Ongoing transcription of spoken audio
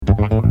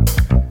This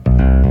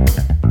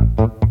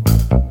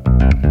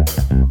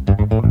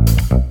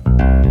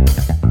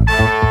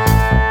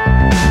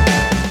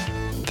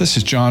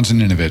is John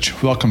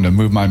Zaninovich. Welcome to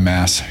Move My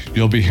Mass.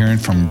 You'll be hearing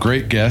from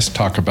great guests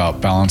talk about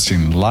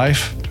balancing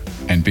life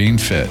and being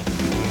fit.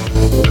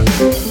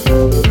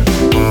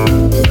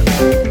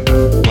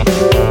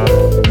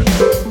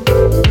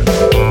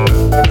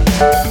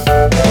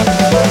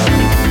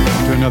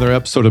 To another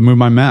episode of Move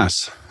My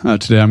Mass.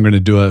 Today I'm going to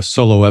do a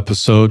solo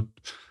episode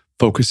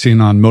focusing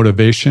on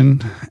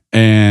motivation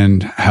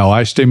and how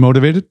I stay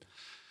motivated.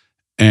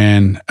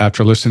 And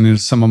after listening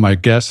to some of my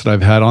guests that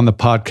I've had on the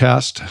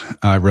podcast,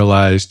 I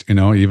realized,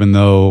 even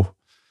though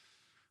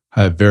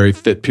I have very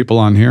fit people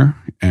on here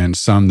and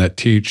some that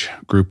teach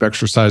group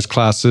exercise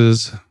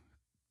classes,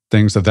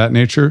 things of that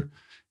nature,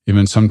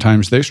 even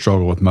sometimes they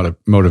struggle with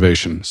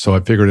motivation. So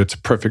I figured it's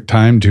a perfect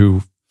time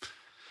to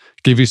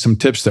give you some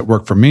tips that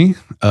work for me,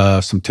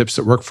 some tips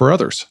that work for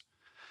others.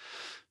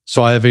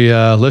 So I have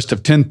a list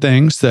of 10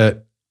 things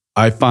that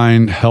I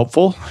find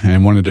helpful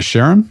and wanted to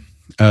share them.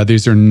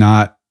 These are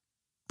not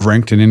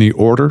ranked in any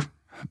order,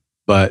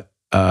 but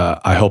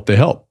I hope they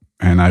help,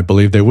 and I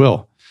believe they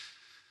will.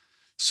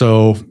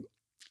 So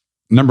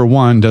number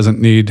one doesn't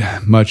need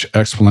much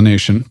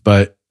explanation,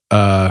 but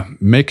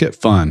make it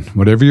fun.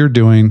 Whatever you're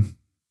doing,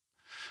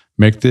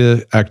 make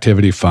the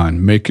activity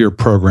fun. Make your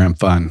program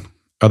fun.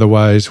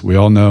 Otherwise, we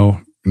all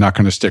know you're not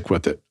going to stick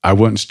with it. I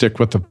wouldn't stick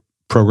with a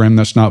program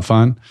that's not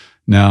fun.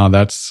 Now,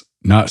 that's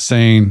not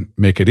saying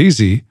make it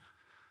easy.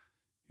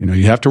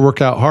 You have to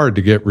work out hard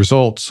to get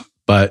results,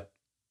 but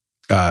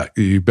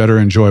you better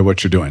enjoy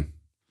what you're doing.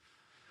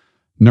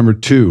 Number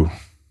two,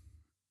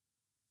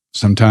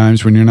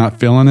 sometimes when you're not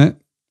feeling it,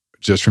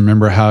 just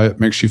remember how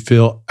it makes you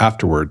feel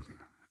afterward.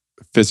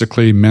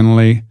 Physically,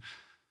 mentally,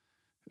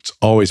 it's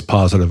always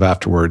positive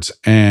afterwards.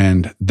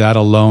 And that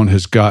alone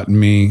has gotten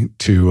me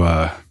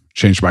to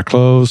change my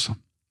clothes,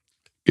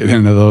 get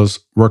into those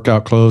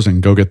workout clothes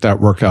and go get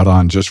that workout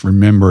on. Just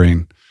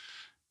remembering,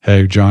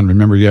 hey, John,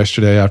 remember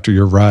yesterday after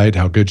your ride,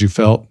 how good you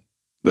felt?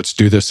 Let's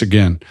do this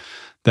again.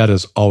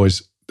 That's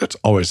always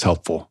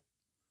helpful.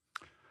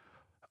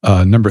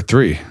 Number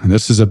three, and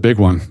this is a big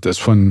one.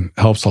 This one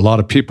helps a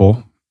lot of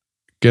people.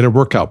 Get a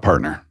workout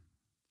partner,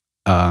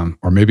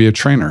 or maybe a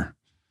trainer.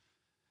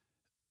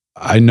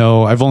 I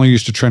know I've only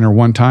used a trainer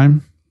one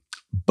time,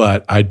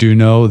 but I do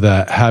know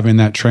that having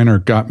that trainer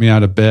got me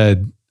out of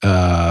bed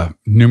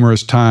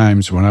numerous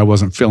times when I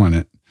wasn't feeling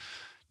it.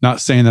 Not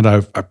saying that I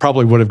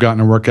probably would have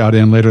gotten a workout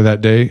in later that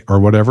day or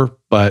whatever,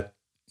 but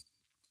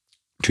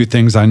two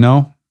things I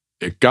know.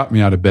 It got me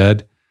out of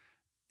bed,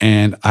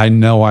 and I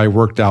know I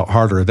worked out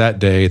harder that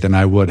day than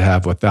I would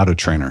have without a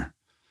trainer.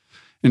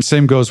 And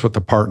same goes with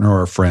a partner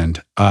or a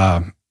friend.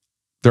 There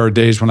are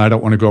days when I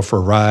don't want to go for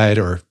a ride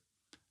or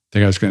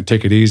think I was going to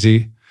take it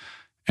easy.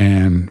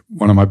 And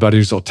one of my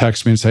buddies will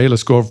text me and say, hey,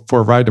 let's go for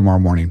a ride tomorrow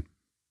morning.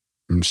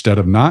 Instead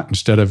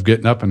of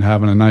getting up and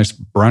having a nice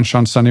brunch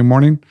on Sunday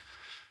morning,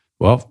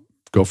 well,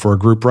 go for a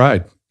group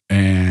ride.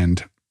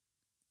 And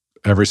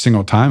every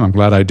single time, I'm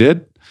glad I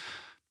did.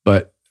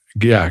 But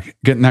yeah,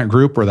 getting that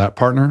group or that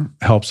partner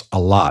helps a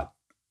lot.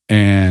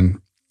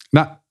 And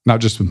not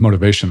just with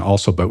motivation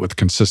also, but with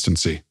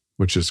consistency,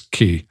 which is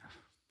key.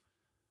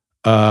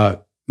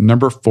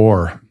 Number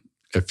four,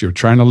 if you're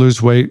trying to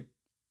lose weight,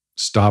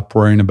 stop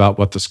worrying about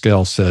what the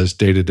scale says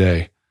day to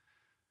day.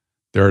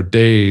 There are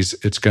days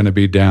it's going to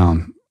be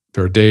down.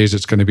 There are days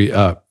it's going to be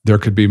up. There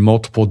could be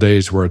multiple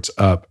days where it's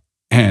up.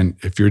 And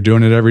if you're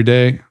doing it every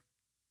day,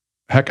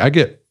 heck, I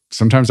get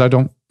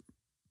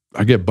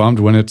bummed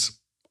when it's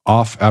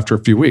off after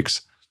a few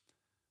weeks.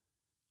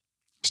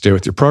 Stay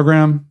with your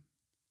program,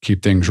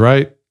 keep things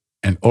right,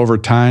 and over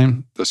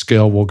time, the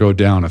scale will go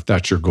down if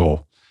that's your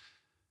goal.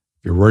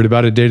 If you're worried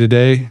about it day to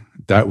day,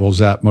 that will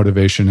zap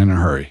motivation in a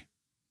hurry.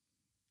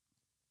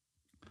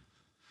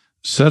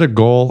 Set a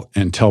goal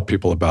and tell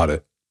people about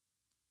it.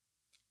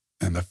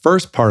 And the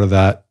first part of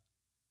that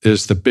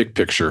is the big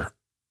picture.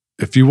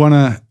 If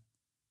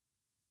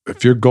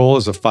your goal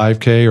is a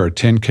 5K or a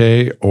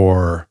 10K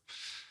or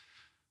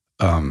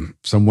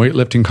some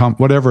weightlifting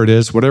whatever it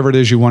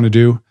is you want to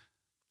do,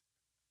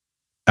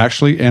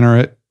 actually enter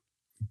it,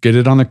 get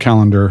it on the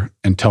calendar,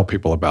 and tell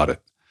people about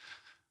it.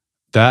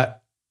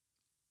 That,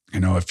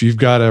 if you've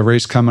got a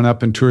race coming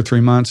up in 2 or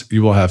 3 months,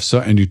 you will have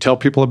and you tell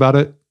people about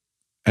it.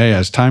 Hey,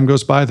 as time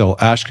goes by, they'll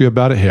ask you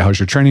about it. Hey, how's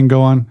your training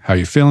going? How are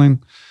you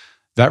feeling?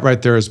 That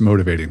right there is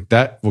motivating.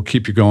 That will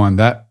keep you going.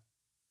 That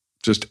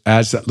just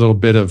adds that little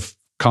bit of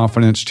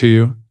confidence to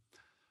you.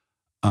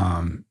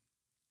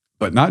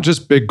 But not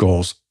just big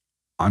goals.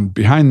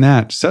 Behind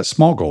that, set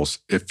small goals.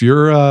 If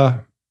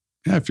you're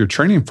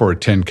training for a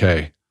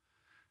 10K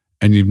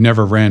and you've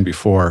never ran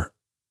before,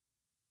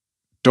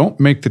 don't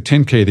make the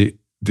 10K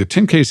the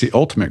 10K is the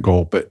ultimate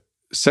goal, but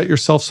set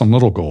yourself some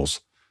little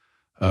goals.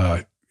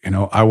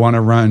 I want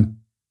to run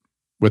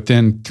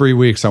within 3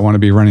 weeks. I want to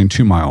be running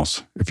 2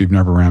 miles. If you've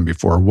never ran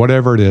before,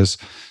 whatever it is,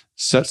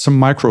 set some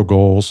micro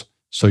goals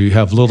so you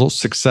have little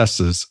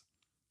successes,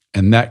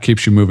 and that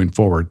keeps you moving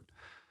forward.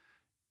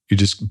 You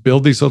just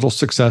build these little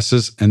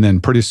successes, and then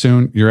pretty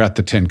soon you're at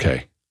the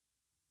 10K,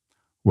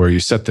 where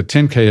you set the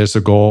 10K as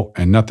a goal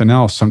and nothing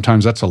else.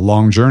 Sometimes that's a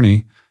long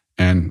journey,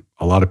 and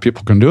a lot of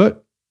people can do it.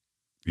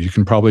 You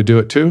can probably do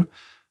it too,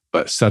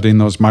 but setting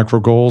those micro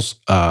goals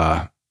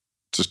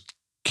just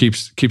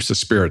keeps the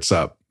spirits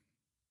up.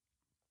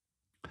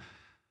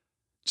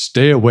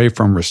 Stay away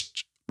from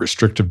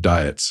restrictive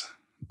diets.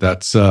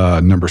 That's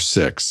number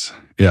 6.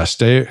 Yeah,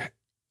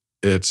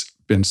 it's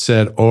been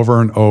said over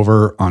and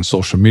over on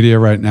social media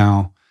right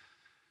now.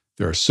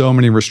 There are so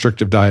many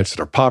restrictive diets that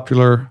are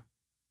popular.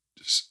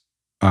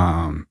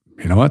 You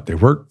know what? They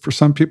work for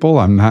some people.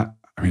 I'm not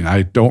a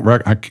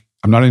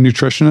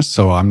nutritionist,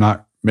 so I'm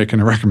not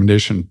making a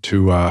recommendation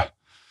to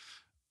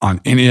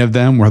on any of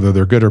them, whether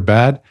they're good or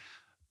bad.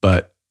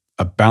 But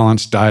a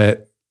balanced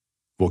diet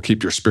will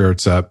keep your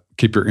spirits up,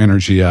 keep your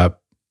energy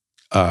up,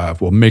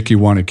 will make you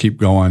want to keep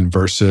going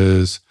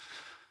versus,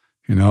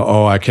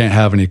 I can't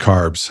have any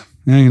carbs.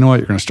 Yeah, you know what?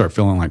 You're going to start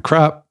feeling like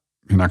crap.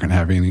 You're not going to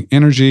have any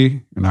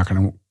energy. You're not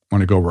going to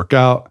want to go work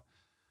out.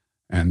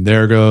 And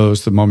there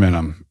goes the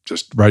momentum,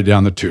 just right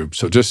down the tube.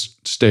 So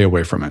just stay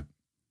away from it.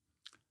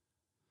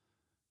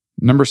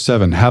 Number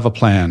 7, have a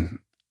plan.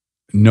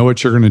 Know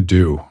what you're going to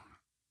do.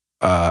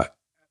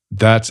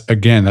 That's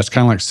kind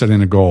of like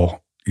setting a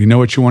goal. You know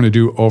what you want to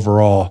do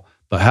overall,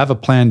 but have a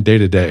plan day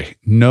to day.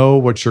 Know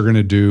what you're going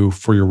to do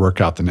for your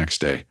workout the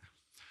next day.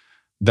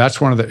 That's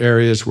one of the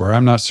areas where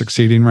I'm not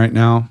succeeding right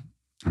now.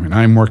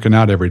 I'm working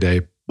out every day,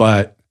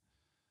 but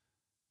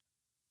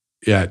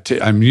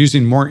I'm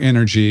using more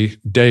energy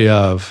day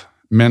of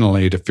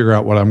mentally to figure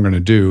out what I'm going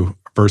to do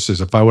versus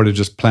if I would have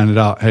just planned it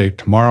out, hey,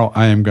 tomorrow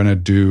I'm going to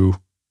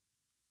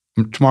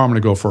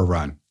go for a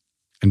run,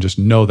 and just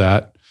know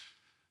that.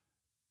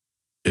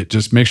 It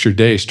just makes your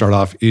day start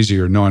off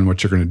easier knowing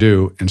what you're going to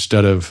do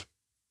instead of,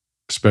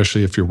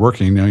 especially if you're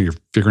working, you're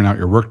figuring out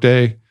your work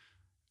day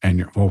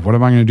and what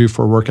am I going to do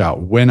for a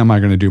workout? When am I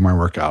going to do my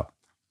workout?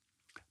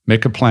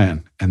 Make a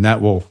plan, and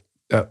that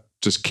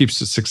just keeps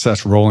the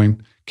success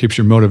rolling, keeps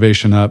your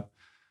motivation up,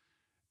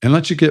 and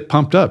lets you get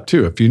pumped up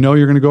too. If you know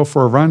you're going to go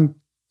for a run,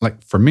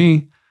 like for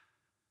me,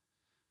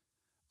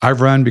 I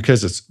run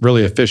because it's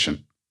really efficient.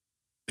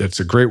 It's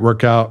a great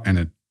workout and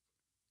a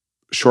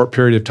short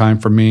period of time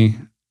for me.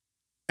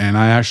 And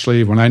I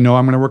actually, when I know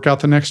I'm going to work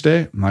out the next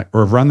day,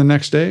 or run the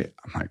next day,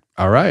 I'm like,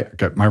 all right, I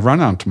got my run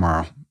on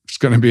tomorrow. It's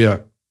going to be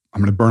I'm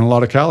going to burn a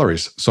lot of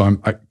calories. So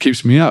it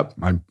keeps me up.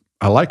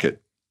 I like it.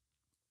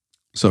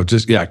 So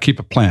just, keep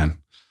a plan.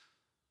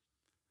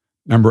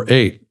 Number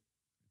 8,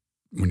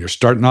 when you're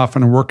starting off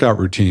in a workout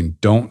routine,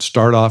 don't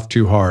start off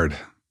too hard,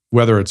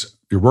 whether it's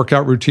your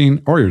workout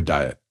routine or your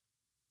diet.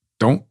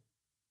 Don't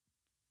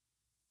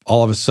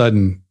all of a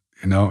sudden,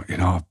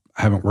 I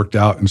haven't worked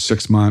out in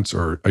 6 months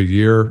or a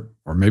year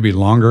or maybe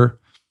longer,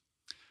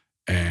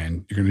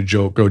 and you're going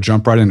to go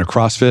jump right into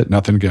CrossFit.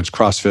 Nothing against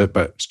CrossFit,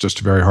 but it's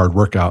just a very hard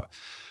workout.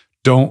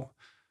 Don't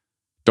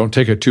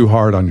take it too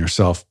hard on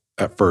yourself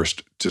at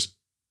first. Just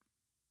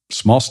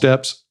small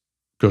steps,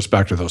 goes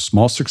back to those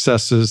small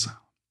successes,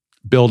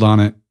 build on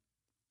it,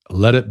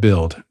 let it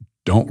build.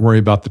 Don't worry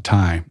about the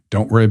time.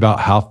 Don't worry about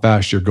how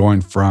fast you're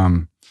going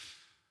from,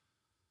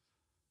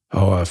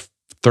 a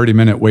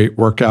 30-minute weight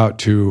workout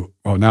to,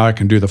 now I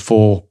can do the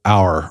full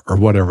hour or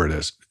whatever it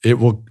is.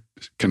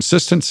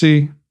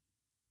 Consistency,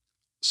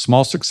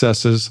 small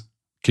successes,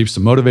 keeps the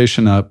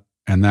motivation up,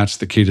 and that's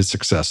the key to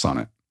success on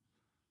it.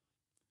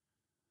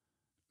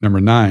 Number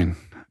 9,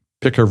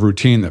 pick a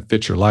routine that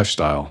fits your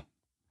lifestyle.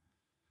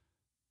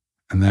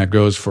 And that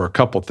goes for a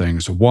couple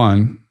things.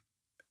 One,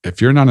 if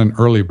you're not an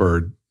early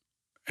bird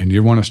and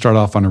you want to start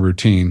off on a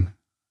routine,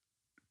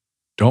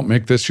 don't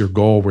make this your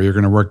goal where you're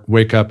going to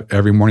wake up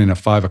every morning at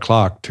 5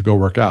 o'clock to go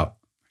work out.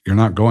 You're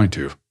not going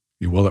to.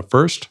 You will at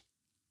first,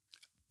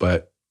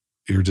 but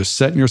you're just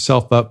setting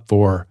yourself up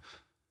for,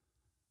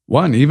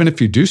 one, even if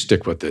you do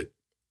stick with it,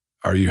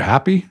 are you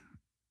happy?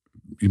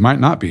 You might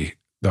not be.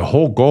 The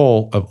whole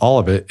goal of all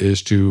of it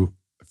is to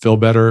feel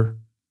better,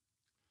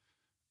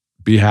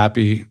 be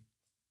happy,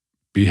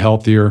 be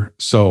healthier.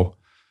 So,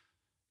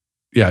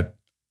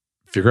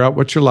 figure out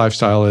what your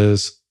lifestyle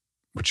is,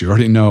 which you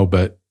already know,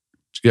 but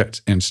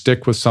and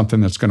stick with something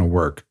that's going to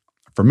work.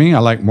 For me, I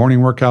like morning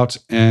workouts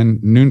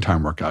and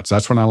noontime workouts.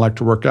 That's when I like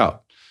to work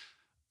out.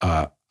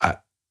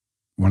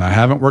 When I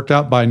haven't worked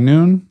out by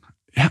noon,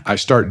 I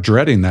start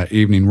dreading that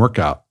evening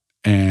workout.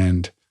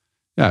 And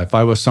if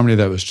I was somebody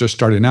that was just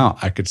starting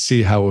out, I could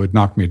see how it would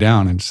knock me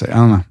down and say, I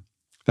don't know,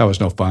 that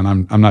was no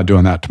fun. I'm not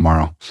doing that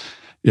tomorrow.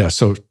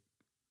 So,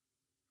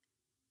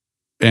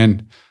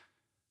 and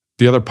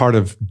the other part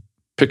of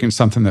picking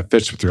something that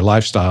fits with your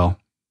lifestyle,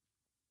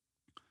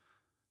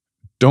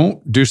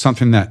 don't do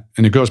something and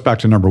it goes back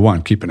to number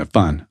 1, keeping it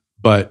fun,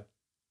 but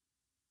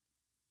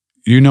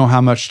you know how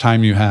much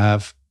time you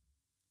have.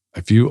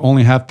 If you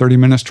only have 30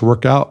 minutes to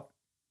work out,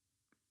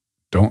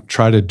 don't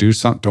try to do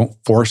something,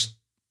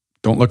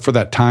 don't look for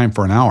that time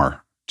for an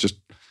hour. Just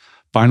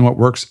find what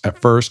works at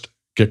first,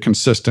 get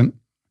consistent,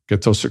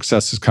 get those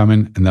successes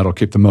coming, and that'll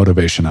keep the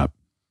motivation up.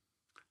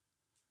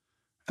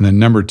 And then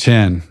number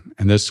 10,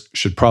 and this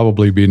should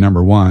probably be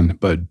number one,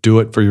 but do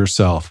it for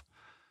yourself.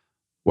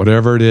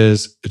 Whatever it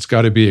is, it's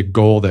got to be a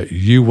goal that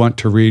you want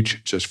to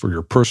reach just for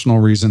your personal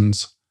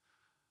reasons.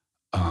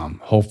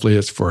 Hopefully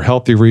it's for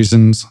healthy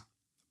reasons,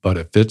 but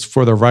if it's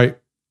for the right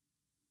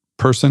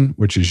person,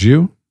 which is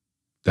you,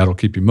 that'll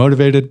keep you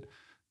motivated.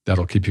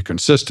 That'll keep you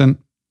consistent.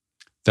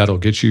 That'll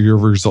get you your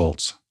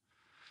results.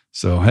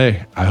 So,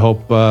 hey, I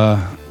hope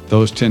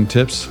those 10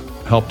 tips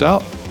helped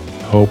out.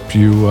 Hope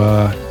you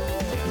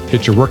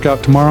hit your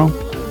workout tomorrow.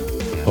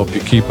 Hope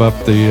you keep up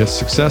the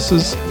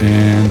successes,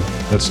 and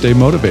let's stay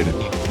motivated.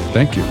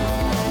 Thank you.